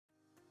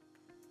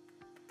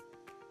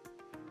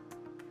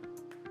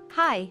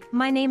Hi,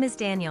 my name is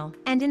Daniel,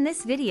 and in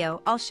this video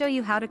I'll show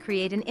you how to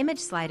create an image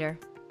slider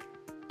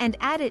and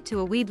add it to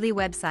a Weebly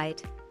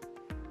website.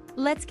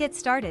 Let's get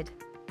started.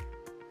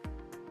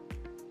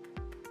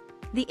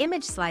 The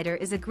image slider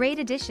is a great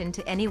addition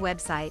to any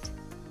website.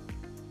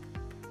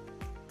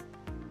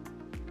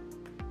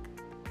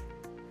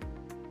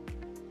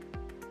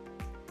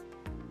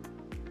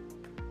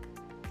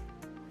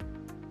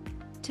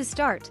 To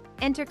start,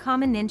 enter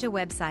Common Ninja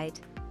website.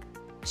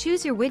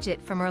 Choose your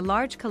widget from our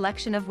large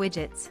collection of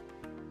widgets.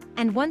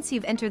 And once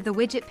you've entered the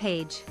widget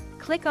page,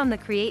 click on the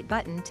Create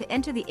button to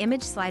enter the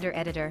image slider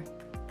editor.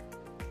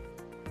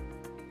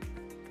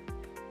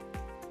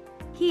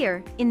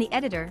 Here, in the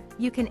editor,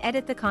 you can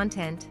edit the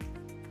content,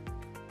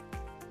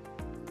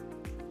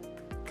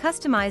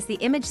 customize the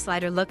image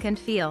slider look and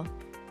feel,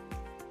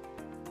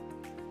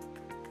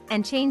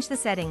 and change the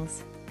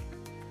settings.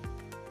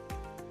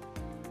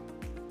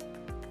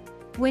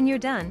 When you're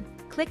done,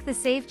 click the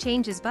Save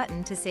Changes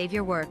button to save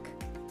your work.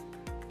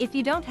 If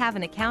you don't have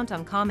an account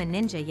on Common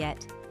Ninja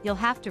yet, you'll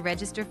have to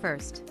register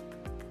first.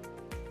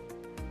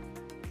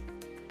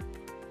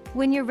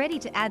 When you're ready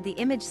to add the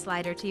image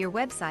slider to your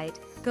website,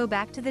 go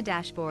back to the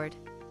dashboard.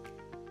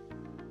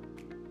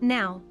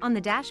 Now, on the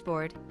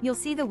dashboard, you'll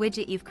see the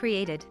widget you've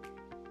created.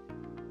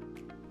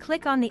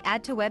 Click on the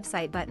Add to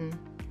Website button.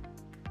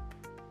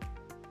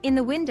 In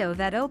the window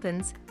that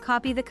opens,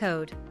 copy the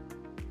code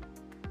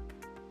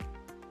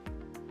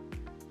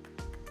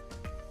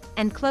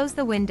and close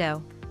the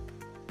window.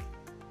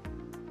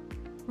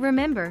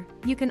 Remember,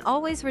 you can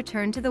always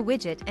return to the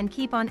widget and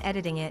keep on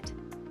editing it.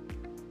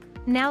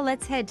 Now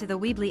let's head to the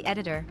Weebly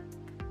editor.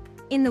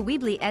 In the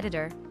Weebly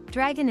editor,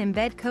 drag an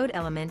embed code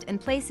element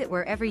and place it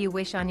wherever you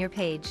wish on your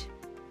page.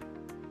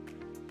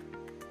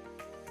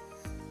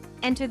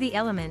 Enter the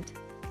element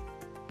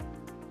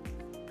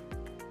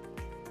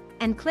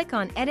and click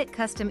on Edit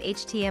Custom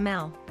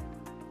HTML.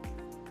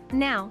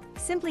 Now,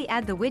 simply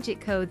add the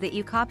widget code that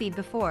you copied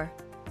before.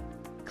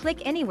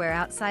 Click anywhere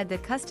outside the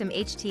custom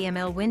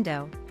HTML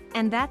window,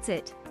 and that's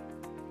it.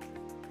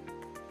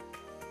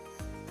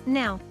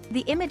 Now, the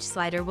image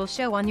slider will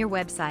show on your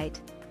website.